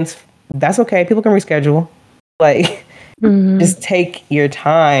appointments, that's okay. People can reschedule. Like, just take your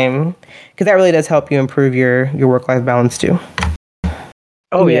time because that really does help you improve your work-life balance too.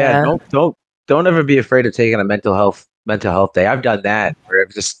 Oh yeah. Don't ever be afraid of taking a mental health day. I've done that where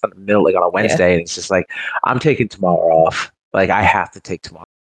it's just in the middle, like on a Wednesday, and it's just like, I'm taking tomorrow off. Like I have to take tomorrow.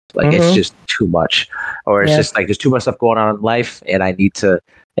 Like it's just too much, or it's just like there's too much stuff going on in life, and I need to,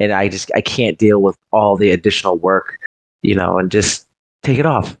 and I can't deal with all the additional work, and just take it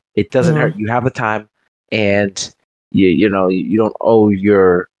off. It doesn't hurt. You have the time, and you don't owe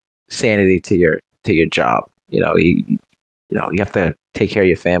your sanity to your job. You have to take care of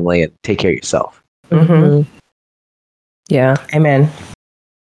your family and take care of yourself. Yeah. Amen.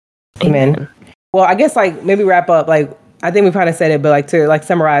 Well, I guess like maybe wrap up. Like I think we kind of said it, but like to like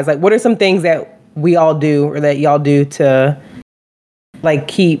summarize, like what are some things that we all do or that y'all do to like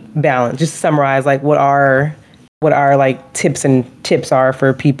keep balance? Just summarize like what our like tips are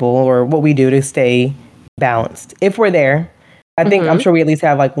for people or what we do to stay balanced. If we're there, I think I'm sure we at least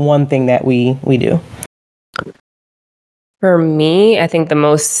have like one thing that we do. For me, I think the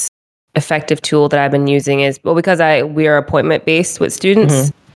most effective tool that I've been using is, because we are appointment based with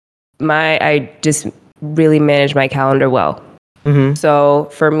students, I just really manage my calendar well. So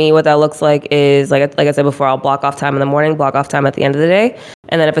for me, what that looks like is like I said before, I'll block off time in the morning, block off time at the end of the day.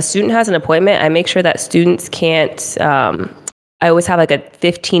 And then if a student has an appointment, I make sure that students can't, I always have like a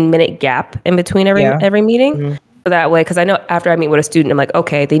 15-minute gap in between every meeting. So that way, because I know after I meet with a student, I'm like,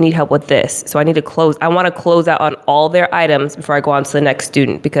 okay, they need help with this. So I want to close out on all their items before I go on to the next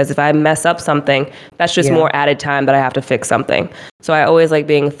student. Because if I mess up something, that's just more added time that I have to fix something. So I always like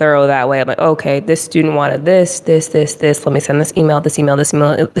being thorough that way. I'm like, okay, this student wanted this. Let me send this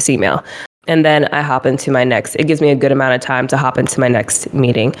email. And then I hop into my next. It gives me a good amount of time to hop into my next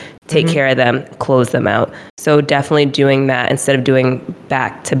meeting, take care of them, close them out. So definitely doing that instead of doing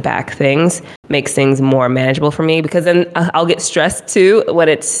back-to-back things makes things more manageable for me, because then I'll get stressed too when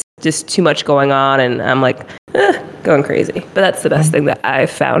it's just too much going on and I'm like, going crazy. But that's the best thing that I've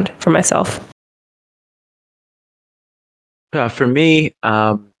found for myself. For me,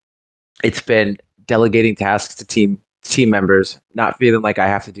 it's been delegating tasks to team members, not feeling like I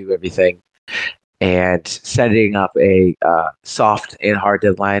have to do everything, and setting up a soft and hard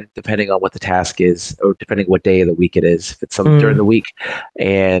deadline depending on what the task is, or depending what day of the week it is. If it's during the week,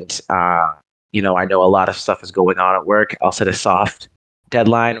 and I know a lot of stuff is going on at work, I'll set a soft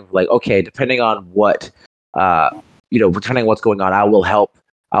deadline of like, okay, depending on what depending on what's going on, I'll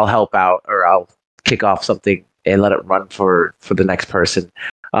help out, or I'll kick off something and let it run for the next person.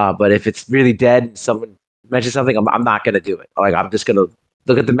 But if it's really dead and someone mentions something, I'm not going to do it. Like, I'm just going to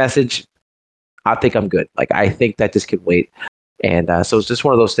look at the message. I think I'm good. Like, I think that this could wait. And so it's just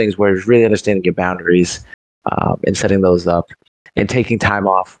one of those things where it's really understanding your boundaries and setting those up, and taking time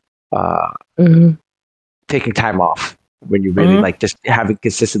off. Taking time off when you really like, just having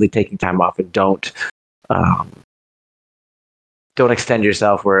consistently taking time off, and don't extend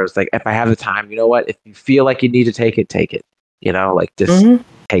yourself, where it's like, if I have the time, you know what, if you feel like you need to take it, like, just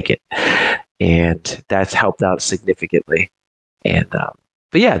take it. And that's helped out significantly. And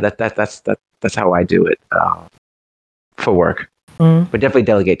but yeah, that's how I do it for work. But definitely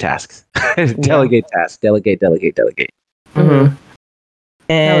delegate tasks. Delegate.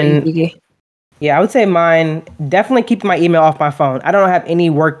 And yeah, I would say mine, definitely keeping my email off my phone. I don't have any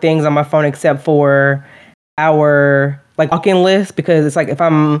work things on my phone except for our like walk-in list, because it's like, if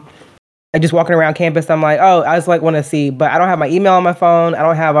I'm just walking around campus, I'm like, oh, I just like want to see, but I don't have my email on my phone. I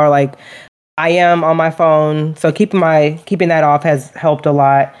don't have our like IM on my phone. So keeping that off has helped a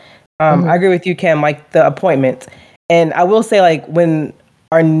lot. I agree with you, Kim, like the appointments. And I will say, like, when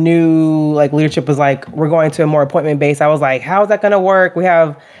our new like leadership was like, we're going to a more appointment based, I was like, how is that going to work? We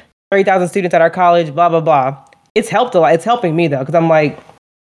have 30,000 students at our college, blah, blah, blah. It's helped a lot. It's helping me though, because I'm like,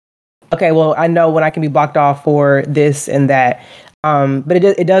 okay, well, I know when I can be blocked off for this and that. But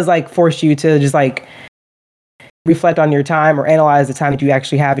it does like force you to just like reflect on your time, or analyze the time that you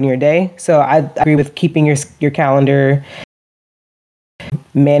actually have in your day. So I agree with keeping your calendar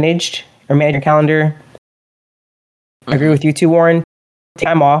managed, or manage your calendar. I agree with you too, Warren.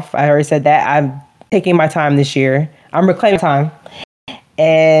 Time off. I already said that. I'm taking my time this year. I'm reclaiming time.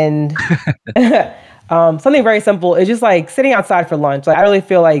 And something very simple is just like sitting outside for lunch. Like, I really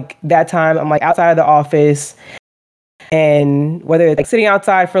feel like that time I'm like outside of the office, and whether it's like sitting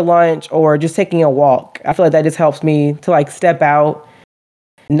outside for lunch or just taking a walk, I feel like that just helps me to like step out,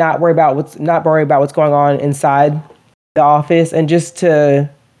 not worry about what's going on inside the office, and just the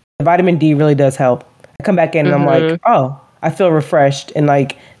vitamin D really does help. I come back in and I'm like, oh, I feel refreshed, and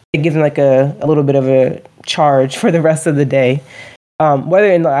like it gives me like a little bit of a charge for the rest of the day.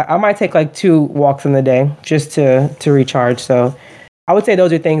 I might take like 2 walks in the day just to recharge. So I would say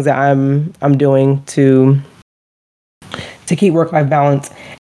those are things that I'm doing to keep work-life balance.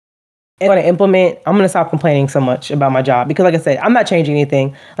 And when I implement, I'm going to stop complaining so much about my job, because like I said, I'm not changing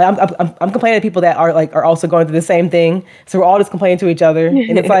anything. Like, I'm complaining to people that are also going through the same thing. So we're all just complaining to each other,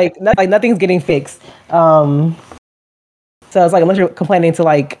 and it's like nothing's getting fixed. So it's like, unless you're complaining to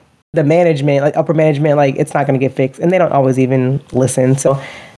like the management, like upper management, like it's not going to get fixed, and they don't always even listen. So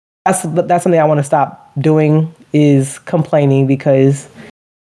that's something I want to stop doing, is complaining, because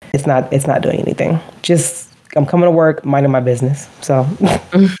it's not doing anything. Just, I'm coming to work, minding my business. So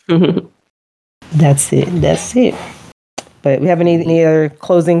that's it. But we have any other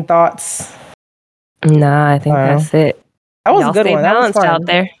closing thoughts? Nah, I think that's it. That was Y'all a good stay one. That was balanced fun out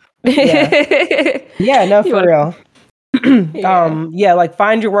there. Yeah, no, for real. Like,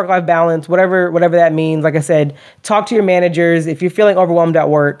 find your work-life balance, whatever that means. Like I said, talk to your managers if you're feeling overwhelmed at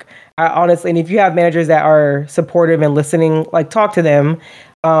work. Honestly, and if you have managers that are supportive and listening, like, talk to them.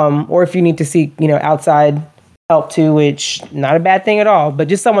 Or if you need to seek, outside help too, which not a bad thing at all, but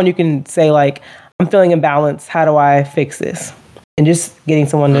just someone you can say like, I'm feeling imbalanced. How do I fix this? And just getting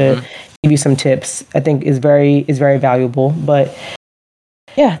someone to give you some tips, I think is very valuable. But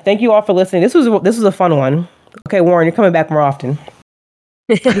yeah, thank you all for listening. This was a fun one. Okay, Warren, you're coming back more often.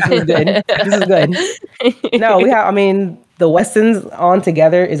 This is good. No, the Westons on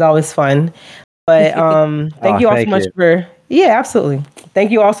together is always fun. But thank you all so much for absolutely.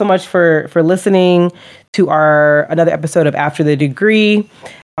 Thank you all so much for listening to another episode of After the Degree.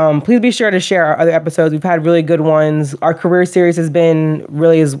 Please be sure to share our other episodes. We've had really good ones. Our career series has been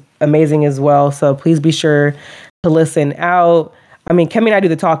really amazing as well. So please be sure to listen out. I mean, Kemi and I do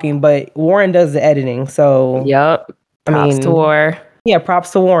the talking, but Warren does the editing. So Yep. Props to War. Yeah,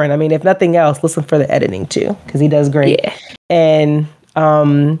 props to Warren. I mean, if nothing else, listen for the editing too, because he does great. Yeah. And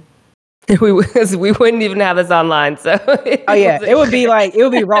we wouldn't even have this online. So it would be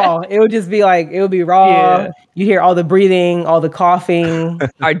raw. It would just be raw. Yeah. You hear all the breathing, all the coughing,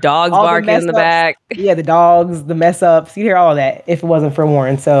 our dogs all barking in the back. Yeah, the dogs, the mess ups. You hear all of that if it wasn't for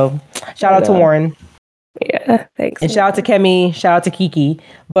Warren. So shout out to Warren. Yeah, thanks. And shout out to Kemi, shout out to Kiki.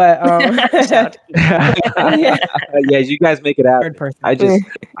 But shout out to Kiki. Yeah, you guys make it happen. I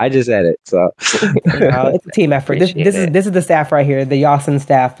just edit. So it's a team effort. This is the staff right here, the Yasin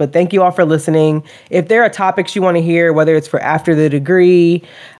staff. But thank you all for listening. If there are topics you want to hear, whether it's for after the degree,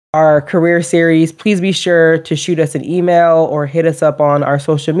 our career series, please be sure to shoot us an email or hit us up on our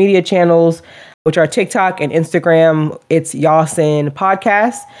social media channels, which are TikTok and Instagram. It's Yasin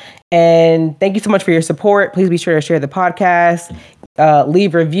Podcast. And thank you so much for your support. Please be sure to share the podcast,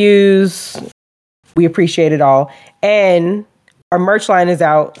 leave reviews. We appreciate it all. And our merch line is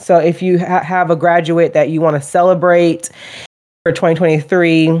out. So if you have a graduate that you want to celebrate for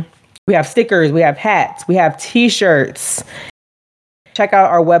 2023, we have stickers, we have hats, we have t-shirts. Check out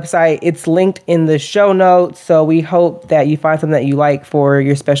our website. It's linked in the show notes. So we hope that you find something that you like for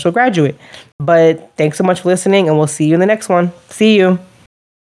your special graduate. But thanks so much for listening, and we'll see you in the next one. See you.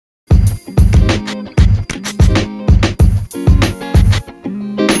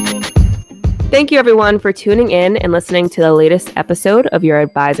 Thank you, everyone, for tuning in and listening to the latest episode of Your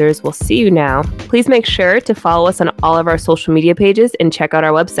Advisors Will See You Now. Please make sure to follow us on all of our social media pages and check out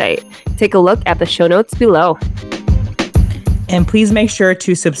our website. Take a look at the show notes below. And please make sure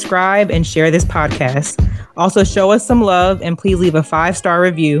to subscribe and share this podcast. Also, show us some love and please leave a 5-star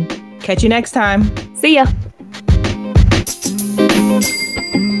review. Catch you next time. See ya.